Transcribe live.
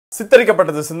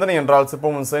சித்தரிக்கப்பட்டது சிந்தனை என்றால்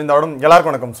சிற்பமும் சேர்ந்தாலும்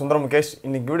எல்லாருக்கும் வணக்கம். சுந்தர முகேஷ்.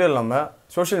 இன்னைக்கு வீடியோவில் நம்ம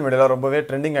சோஷியல் மீடியாவில் ரொம்பவே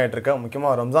ட்ரெண்டிங் ஆகிட்டு இருக்க,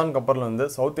 முக்கியமாக ரம்ஜான் கப்பரில் வந்து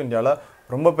சவுத் இந்தியாவில்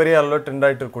ரொம்ப பெரிய அளவில் ட்ரெண்ட்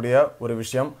ஆகிட்டு இருக்கக்கூடிய ஒரு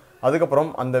விஷயம்.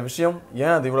 அதுக்கப்புறம் அந்த விஷயம்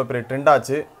ஏன் அது இவ்வளோ பெரிய ட்ரெண்ட்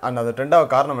ஆச்சு, அண்ட் அது ட்ரெண்டாக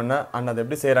காரணம் என்ன, அண்ட் அதை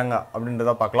எப்படி செய்கிறாங்க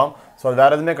அப்படின்றத பார்க்கலாம். ஸோ அது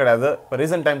வேறு எதுவுமே கிடையாது. இப்போ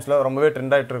ரீசெண்ட் டைம்ஸில் ரொம்பவே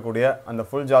ட்ரெண்ட் ஆகிட்டு இருக்கக்கூடிய அந்த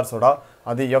ஃபுல்ஜார் சோடா,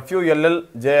 அது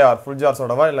FULLJR ஃபுல்ஜார்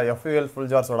சோடாவா இல்லை FUL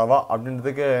ஃபுல்ஜார் சோடாவா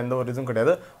அப்படின்றதுக்கு எந்த ஒரு இதுவும்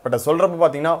கிடையாது. பட் அது சொல்கிறப்ப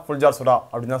பார்த்தீங்கன்னா ஃபுல்ஜார் சோடா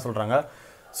அப்படின்னு தான் சொல்கிறாங்க.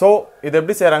 ஸோ இது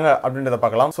எப்படி செய்கிறாங்க அப்படின்றத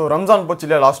பார்க்கலாம். ஸோ ரம்ஜான் போச்சு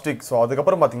இல்லையா லாஸ்ட் வீக். ஸோ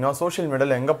அதுக்கப்புறம் பார்த்தீங்கன்னா சோஷியல்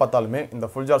மீடியாவில் எங்கே பார்த்தாலுமே இந்த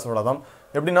ஃபுல்ஜார் சோடா தான்.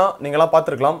 எப்படின்னா நீங்களாம்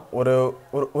பார்த்துருக்கலாம்,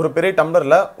 ஒரு பெரிய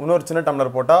டம்ளரில் இன்னொரு சின்ன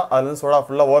டம்ளர் போட்டால் அதுலேருந்து சோடா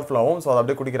ஃபுல்லாக ஓவர் ஃப்ளோ ஆகும். ஸோ அதை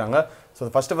அப்படியே குடிக்கிறாங்க. ஸோ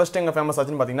ஃபஸ்ட்டு எங்கே ஃபேமஸ்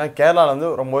ஆச்சுன்னு பார்த்தீங்கன்னா கேரளாவில் வந்து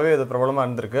ரொம்பவே இது பிரபலமாக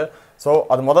இருந்திருக்கு. ஸோ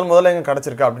அது முதல்ல எங்கே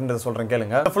கிடச்சிருக்கு அப்படின்றத சொல்கிறேன்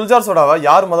கேளுங்க. ஃபுல்ஜார் சோடாவை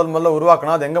யார் முதல்ல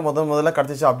உருவாக்கினா, அது எங்கே முதல்ல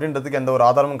கிடச்சிச்சு அப்படின்றதுக்கு எந்த ஒரு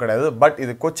ஆதாரமும் கிடையாது. பட்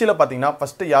இது கொச்சியில் பார்த்தீங்கன்னா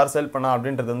ஃபஸ்ட்டு யார் சேல் பண்ணா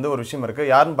அப்படின்றது வந்து ஒரு விஷயம் இருக்குது.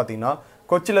 யாருன்னு பார்த்தீங்கன்னா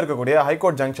கொச்சியில் இருக்கக்கூடிய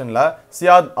ஹைகோர்ட் ஜங்ஷனில்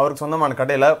சியாத் அவருக்கு சொந்தமான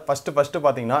கடையில் ஃபஸ்ட்டு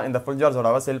பார்த்தீங்கன்னா இந்த ஃபுல்ஜார்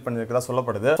சோடாவை சேல் பண்ணியிருக்கதா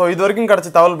சொல்லப்படுது. ஸோ இது வரைக்கும் கிடச்ச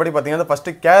தகவல் படி பார்த்தீங்கன்னா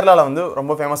ஃபஸ்ட்டு கேரளாவில் வந்து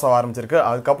ரொம்ப ஃபேமஸ் ஆக ஆரம்பிச்சிருக்கு.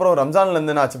 அதுக்கப்புறம்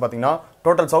ரம்ஜான்லேருந்து என்ன ஆச்சு பார்த்தீங்கன்னா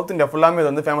டோட்டல் சவுத் இந்தியா ஃபுல்லாமே இது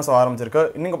வந்து ஃபேமஸ் ஆக ஆரம்பிச்சிருக்கு.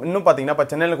 இன்னும் பார்த்தீங்கன்னா இப்போ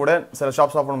சென்னையில் கூட சில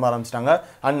ஷாப்ஸ் ஓப்பன் பண்ண ஆரம்பிச்சிட்டாங்க.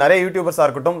 அண்ட் நிறைய யூடியூபர்ஸாக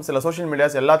இருக்கட்டும், சில சோஷியல்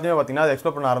மீடியாஸ் எல்லாத்தையுமே பார்த்தீங்கன்னா அதை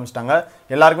எக்ஸ்ப்ளோர் பண்ண ஆரம்பிச்சிட்டாங்க.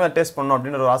 எல்லாருக்குமே டேஸ்ட் பண்ணணும்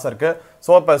அப்படின்ற ஒரு ஆசை இருக்குது.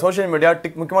 ஸோ இப்போ சோஷியல் மீடியா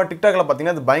முக்கியமாக டிக்டாக்ல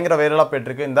பார்த்தீங்கன்னா அது பயங்கர வைரலாக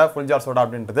போயிட்டுருக்கு இந்த ஃபுல்ஜார் சோடா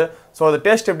அப்படின்றது. ஸோ அது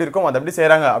டேஸ்ட் எப்படி இருக்கும், அது எப்படி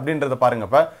செய்கிறாங்க அப்படின்றத பாருங்க.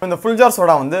 இப்போ இந்த ஃபுல்ஜார்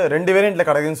சோடா வந்து 2 வேரியண்ட்டில்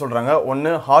கிடைக்குதுன்னு சொல்கிறாங்க.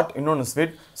 ஒன்று ஹாட், இன்னொன்று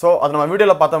ஸ்வீட். ஸோ அது நம்ம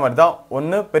வீடியோவில் பார்த்த மாதிரி தான்.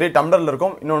 ஒன்று பெரிய டம்ளரில்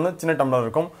இருக்கும், இன்னொன்று சின்ன டம்ளர்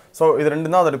இருக்கும். ஸோ இது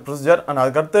 2 தான் அதோட ப்ரொசீஜர். அண்ட்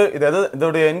அதுக்கடுத்து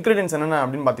இதோடைய இன்க்ரீடியன்ஸ் என்னென்ன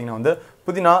அப்படின்னு பார்த்தீங்கன்னா வந்து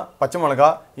புதினா, பச்சை மிளகா,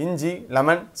 இஞ்சி,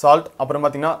 லெமன், சால்ட், அப்புறம்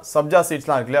பார்த்தீங்கன்னா சப்ஜா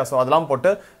சீட்ஸ்லாம் இருக்கு இல்லையா, ஸோ அதெல்லாம்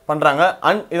போட்டு பண்ணுறாங்க.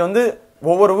 அண்ட் இது வந்து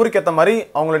ஒவ்வொரு ஊருக்கு ஏற்ற மாதிரி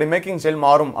அவங்களுடைய மேக்கிங் ஸ்டைல்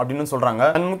மாறும் அப்படின்னு சொல்றாங்க.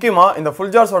 அண்ட் முக்கியமா இந்த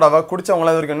ஃபுல்ஜார் சோடாவை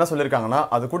குடிச்சவங்கள வரைக்கும் என்ன சொல்லியிருக்காங்கன்னா,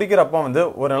 அது குடிக்கிறப்ப வந்து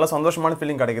ஒரு நல்ல சந்தோஷமான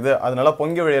ஃபீலிங் கிடைக்குது, அது நல்லா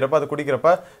பொங்கி விழுறப்ப அது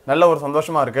குடிக்கிறப்ப நல்ல ஒரு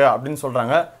சந்தோஷமா இருக்கு அப்படின்னு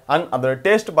சொல்றாங்க. அண்ட் அதோட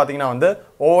டேஸ்ட் பார்த்தீங்கன்னா வந்து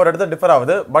ஒவ்வொரு இடத்துல டிஃபர்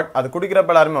ஆகுது. பட் அது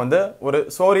குடிக்கிறப்ப எல்லாருமே வந்து ஒரு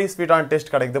சோரி ஸ்வீட்டான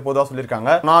டேஸ்ட் கிடைக்குது பொதுவாக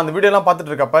சொல்லியிருக்காங்க. நான் அந்த வீடியோலாம்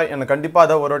பார்த்துட்டு இருக்கப்ப எனக்கு கண்டிப்பாக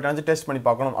அதை ஒரு வாட்டி டேஸ்ட் பண்ணி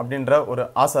பார்க்கணும் அப்படின்ற ஒரு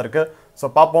ஆசை இருக்கு. ஸோ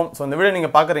பார்ப்போம். ஸோ இந்த வீடியோ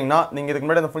நீங்கள் பார்க்குறீங்கன்னா நீங்கள் இதுக்கு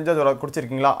முன்னாடி அந்த ஃபுல்ஜார் சோடா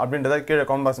குடிச்சிருக்கீங்களா அப்படின்றத கீழே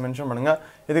கமெண்ட் பாக்ஸ் மென்ஷன் பண்ணுங்க.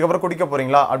 இதுக்கப்புறம் குடிக்க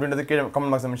போறீங்களா அப்படின்றது கீழே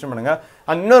கமெண்ட் பாக்ஸ் மென்ஷன் பண்ணுங்க.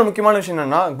 அண்ட் இன்னொரு முக்கியமான விஷயம்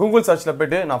என்னன்னா, கூகுள் சர்ச்சில்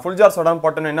போயிட்டு நான் ஃபுல்ஜார் சோடான்னு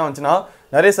போட்டேன்னு என்ன வந்துச்சுன்னா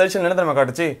நிறைய சஜஷன் என்ன தெரியுமா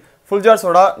காட்டுச்சு, ஃபுல்ஜார்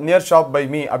soda near shop by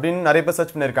me அப்படின்னு நிறைய பேர்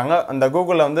சர்ச் பண்ணியிருக்காங்க. அந்த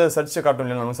கூகுளில் வந்து சர்ச் காட்டும்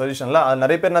இல்லை நம்ம சஜஷனில், அது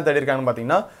நிறைய பேர் என்ன தேடி இருக்காங்கன்னு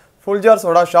பார்த்தீங்கன்னா ஃபுல்ஜார்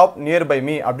soda shop near by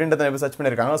me அப்படின்றத நிறைய பேர் சர்ச்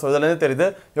பண்ணியிருக்காங்க. ஸோ இதுலேருந்து தெரியுது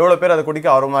எவ்வளோ பேர் அதை குடிக்க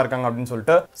ஆர்வமாக இருக்காங்க அப்படின்னு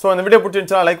சொல்லிட்டு. ஸோ இந்த வீடியோ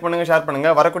பிடிச்சிருந்துச்சுன்னா லைக் பண்ணுங்க, ஷேர்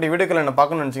பண்ணுங்க. வரக்கூடிய வீடியோக்கள் என்ன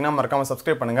பார்க்கணும்னு நினச்சிங்கன்னா மறக்காம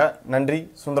சப்ஸ்கிரைப் பண்ணுங்க. நன்றி.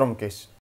 சுந்தர முகேஷ்.